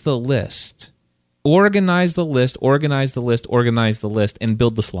organize the list, and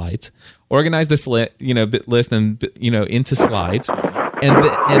build the slides. Organize this list and into slides.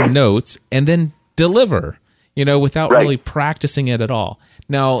 And notes, and then deliver, without really practicing it at all.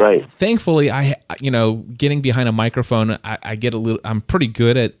 Now, thankfully, getting behind a microphone, I'm pretty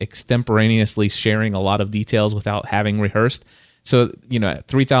good at extemporaneously sharing a lot of details without having rehearsed. So,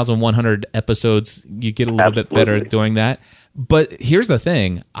 3,100 episodes, you get a little bit better at doing that. But here's the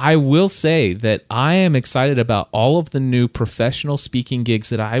thing. I will say that I am excited about all of the new professional speaking gigs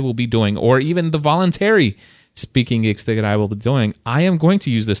that I will be doing, or even the voluntary speaking gigs that I will be doing. I am going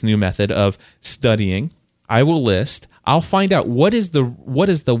to use this new method of studying. I will list. I'll find out what is the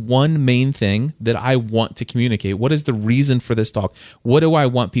one main thing that I want to communicate. What is the reason for this talk? What do I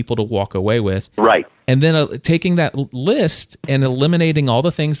want people to walk away with? Right. And then taking that list and eliminating all the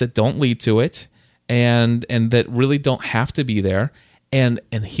things that don't lead to it and that really don't have to be there. And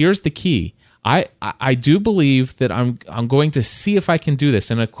here's the key. I do believe that I'm going to see if I can do this.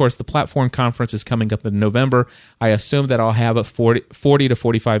 And of course, the platform conference is coming up in November. I assume that I'll have a 40 to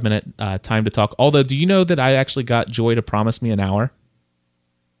 45 minute time to talk. Although, do you know that I actually got Joy to promise me an hour?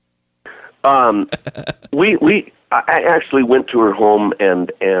 I actually went to her home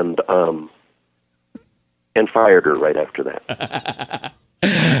and fired her right after that.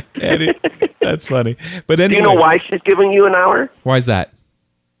 That's funny. But anyway, do you know why she's giving you an hour? Why is that?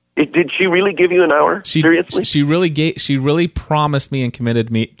 Did she really give you an hour? Seriously? She really promised me and committed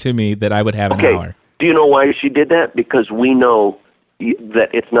to me that I would have an hour. Do you know why she did that? Because we know that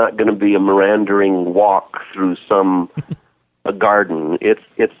it's not going to be a meandering walk through a garden.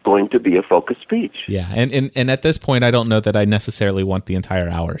 It's going to be a focused speech. Yeah, and at this point, I don't know that I necessarily want the entire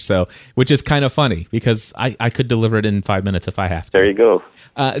hour. So, which is kind of funny because I could deliver it in 5 minutes if I have to. There you go.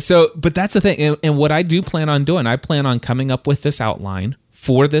 But that's the thing. And what I do plan on doing, I plan on coming up with this outline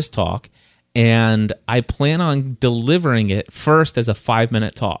for this talk, and I plan on delivering it first as a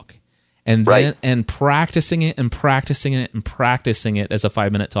 5-minute talk, and then and practicing it and practicing it and practicing it as a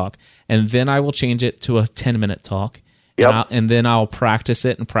 5-minute talk, and then I will change it to a 10-minute talk. Yep. And then I'll practice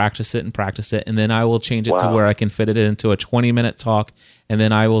it and practice it and practice it, and then I will change it to where I can fit it into a 20-minute talk, and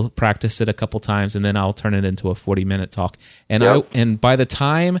then I will practice it a couple times, and then I'll turn it into a 40-minute talk. And and by the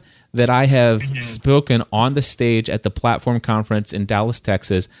time that I have spoken on the stage at the platform conference in Dallas,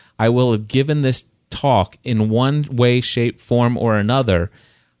 Texas, I will have given this talk in one way, shape, form, or another.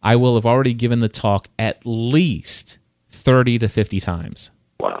 I will have already given the talk at least 30 to 50 times.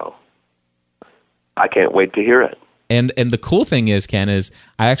 Wow. I can't wait to hear it. And the cool thing is, Ken, is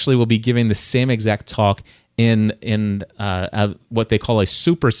I actually will be giving the same exact talk in what they call a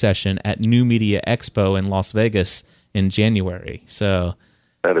super session at New Media Expo in Las Vegas in January. So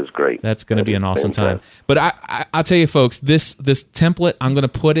that is great. That's going to be an awesome time. But I'll tell you, folks, this template, I'm going to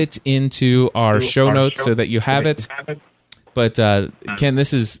put it into our show notes so that you have it. But Ken,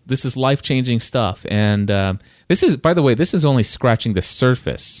 this is life-changing stuff, and this is, by the way, this is only scratching the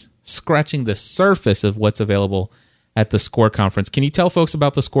surface scratching the surface of what's available at the SCORE conference. Can you tell folks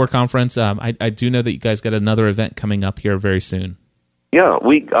about the SCORE conference? I do know that you guys got another event coming up here very soon. Yeah,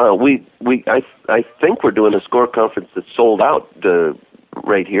 I think we're doing a SCORE conference that's sold out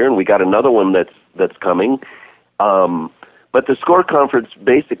right here, and we got another one that's coming. But the SCORE conference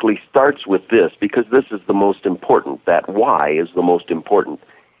basically starts with this, because this is the most important. That why is the most important.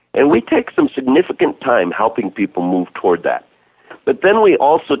 And we take some significant time helping people move toward that. But then we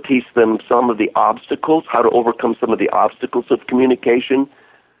also teach them some of the obstacles, how to overcome some of the obstacles of communication,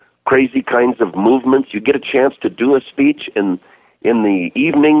 crazy kinds of movements. You get a chance to do a speech in the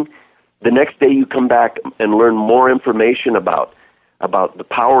evening. The next day you come back and learn more information about the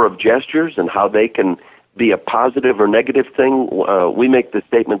power of gestures and how they can be a positive or negative thing. We make the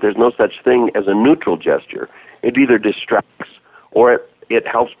statement there's no such thing as a neutral gesture. It either distracts or it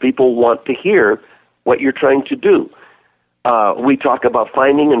helps people want to hear what you're trying to do. We talk about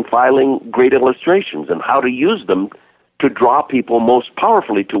finding and filing great illustrations and how to use them to draw people most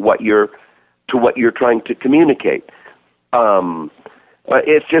powerfully to what you're trying to communicate.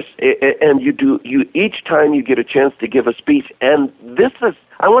 It's just, and you each time you get a chance to give a speech, and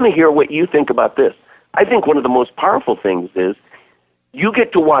I want to hear what you think about this. I think one of the most powerful things is you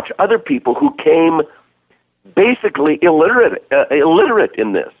get to watch other people who came basically illiterate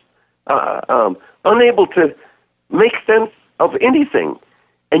in this, unable to make sense of anything,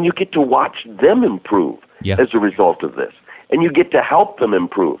 and you get to watch them improve as a result of this, and you get to help them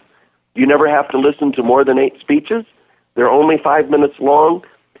improve. You never have to listen to more than 8 speeches. They're only 5 minutes long,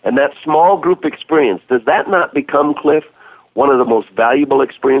 and that small group experience, does that not become, Cliff, one of the most valuable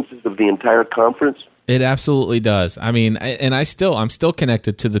experiences of the entire conference? It absolutely does. I mean, and I'm still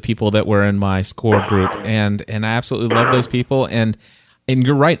connected to the people that were in my SCORE group, and I absolutely love those people. And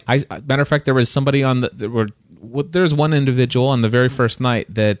you're right. Matter of fact, there was somebody there's one individual on the very first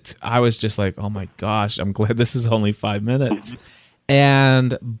night that I was just like, oh my gosh, I'm glad this is only 5 minutes.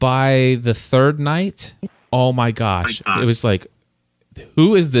 And by the third night, oh my gosh, it was like,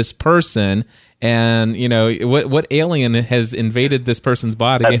 who is this person? And, what alien has invaded this person's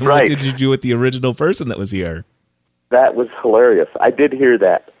body? That's and right. What did you do with the original person that was here? That was hilarious. I did hear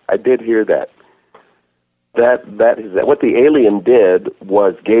that. That is what the alien did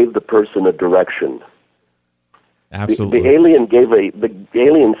was gave the person a direction. Absolutely. The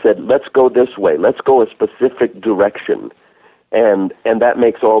alien said, let's go this way. Let's go a specific direction. And that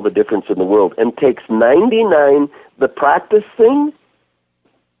makes all the difference in the world. And takes 99, the practice thing,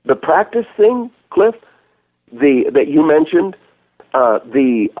 Cliff, that you mentioned,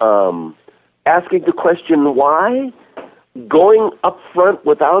 asking the question why, going up front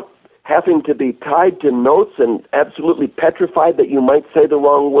without having to be tied to notes and absolutely petrified that you might say the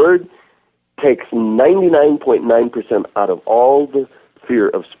wrong word, takes 99.9% out of all the fear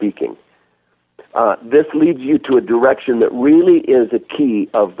of speaking. This leads you to a direction that really is a key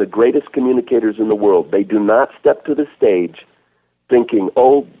of the greatest communicators in the world. They do not step to the stage thinking,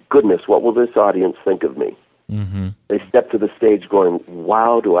 oh, goodness, what will this audience think of me? Mm-hmm. They step to the stage going,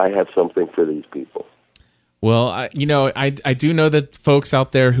 wow, do I have something for these people? Well, I do know that folks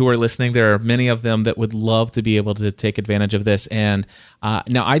out there who are listening, there are many of them that would love to be able to take advantage of this. And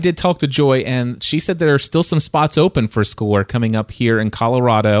now I did talk to Joy, and she said there are still some spots open for SCORE coming up here in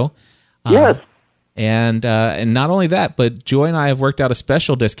Colorado. Yes. And not only that, but Joy and I have worked out a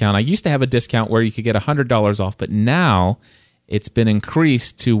special discount. I used to have a discount where you could get $100 off, but now it's been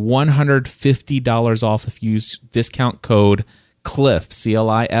increased to $150 off if you use discount code CLIFF,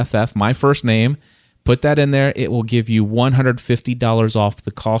 CLIFF, my first name. Put that in there. It will give you $150 off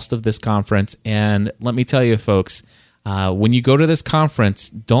the cost of this conference. And let me tell you, folks, when you go to this conference,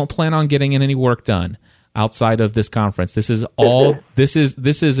 don't plan on getting any work done outside of this conference. This is all. This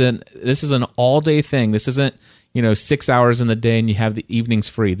is an all day thing. This isn't 6 hours in the day and you have the evenings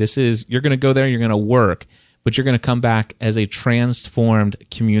free. This is, you're going to go there, you're going to work, but you're going to come back as a transformed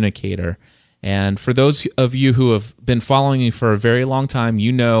communicator. And for those of you who have been following me for a very long time,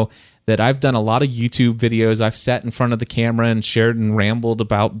 you know that I've done a lot of YouTube videos. I've sat in front of the camera and shared and rambled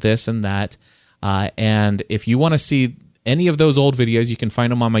about this and that. And if you want to see any of those old videos, you can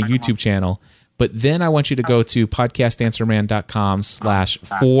find them on my YouTube channel. But then I want you to go to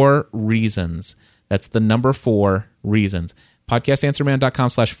podcastanswerman.com/4 reasons. That's the number 4 reasons.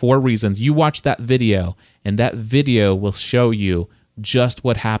 Podcastanswerman.com/4 reasons. You watch that video, and that video will show you just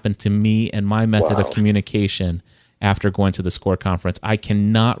what happened to me and my method of communication after going to the SCORE conference. I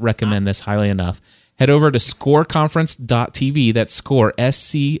cannot recommend this highly enough. Head over to scoreconference.tv. That's SCORE,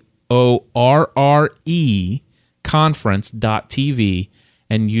 SCORRE, conference.tv,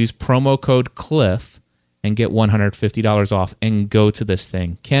 and use promo code CLIFF, and get $150 off and go to this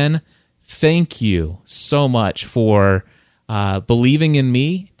thing. Ken, thank you so much for believing in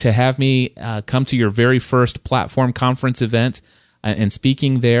me to have me come to your very first platform conference event and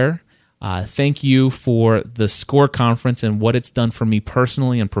speaking there. Thank you for the SCORE conference and what it's done for me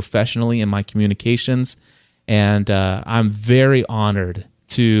personally and professionally in my communications. And I'm very honored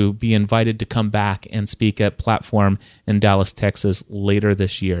to be invited to come back and speak at Platform in Dallas, Texas later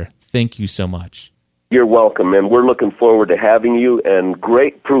this year. Thank you so much. You're welcome, and we're looking forward to having you. And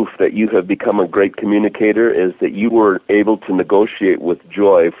great proof that you have become a great communicator is that you were able to negotiate with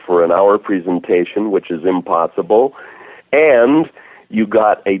Joy for an hour presentation, which is impossible, and you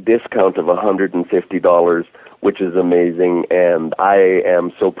got a discount of $150, which is amazing. And I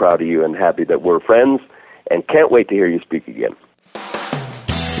am so proud of you and happy that we're friends, and can't wait to hear you speak again.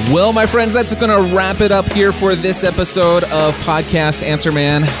 Well, my friends, that's going to wrap it up here for this episode of Podcast Answer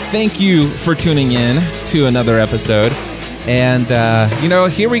Man. Thank you for tuning in to another episode. And,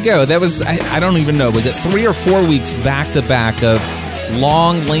 here we go. That was, I don't even know, was it 3 or 4 weeks back-to-back of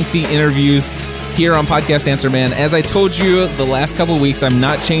long, lengthy interviews here on Podcast Answer Man. As I told you the last couple of weeks, I'm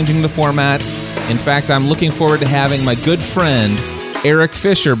not changing the format. In fact, I'm looking forward to having my good friend, Eric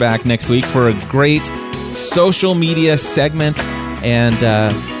Fisher, back next week for a great social media segment. And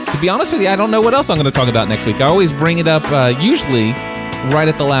to be honest with you, I don't know what else I'm going to talk about next week. I always bring it up usually right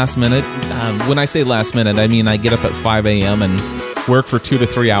at the last minute. When I say last minute, I mean I get up at 5 a.m. and work for 2 to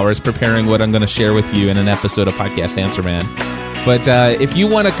 3 hours preparing what I'm going to share with you in an episode of Podcast Answer Man. But if you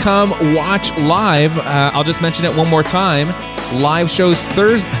want to come watch live, I'll just mention it one more time. Live show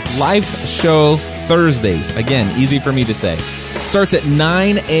Thursdays. Again, easy for me to say. Starts at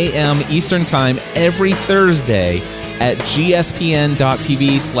 9 a.m. Eastern Time every Thursday at gspn.tv/live,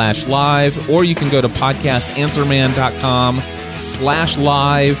 or you can go to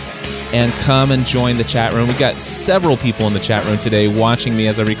podcastanswerman.com/live and come and join the chat room. We've got several people in the chat room today watching me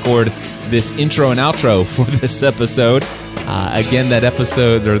as I record this intro and outro for this episode. Again, that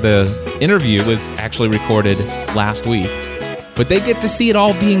episode, or the interview, was actually recorded last week. But they get to see it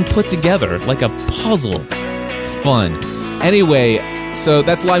all being put together like a puzzle. It's fun. Anyway, so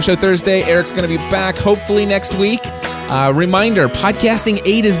that's Live Show Thursday. Eric's going to be back hopefully next week. Reminder, Podcasting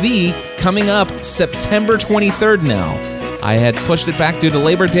A to Z coming up September 23rd now. I had pushed it back due to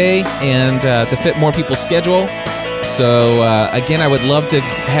Labor Day and to fit more people's schedule. So, again, I would love to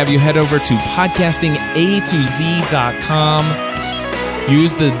have you head over to podcastingatoz.com.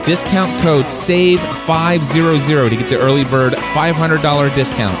 Use the discount code SAVE500 to get the early bird $500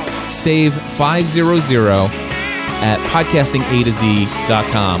 discount. SAVE500 at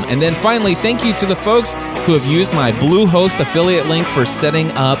podcastingatoz.com. And then finally, thank you to the folks who have used my Bluehost affiliate link for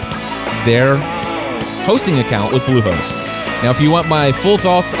setting up their hosting account with Bluehost. Now, if you want my full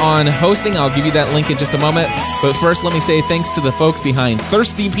thoughts on hosting, I'll give you that link in just a moment. But first, let me say thanks to the folks behind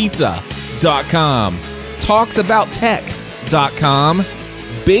ThirstyPizza.com, TalksAboutTech.com,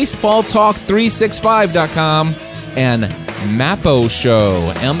 BaseballTalk365.com, and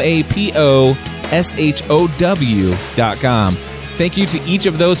MapoShow, MapoShow.com. Thank you to each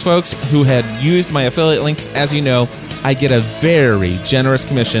of those folks who had used my affiliate links. As you know, I get a very generous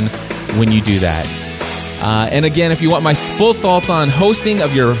commission when you do that. And again, if you want my full thoughts on hosting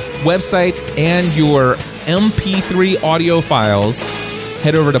of your website and your MP3 audio files,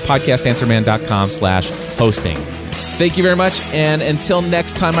 head over to podcastanswerman.com/hosting. Thank you very much. And until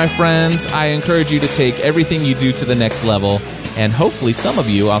next time, my friends, I encourage you to take everything you do to the next level. And hopefully some of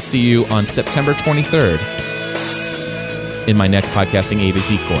you, I'll see you on September 23rd in my next Podcasting A to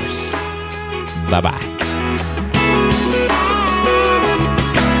Z course. Bye-bye.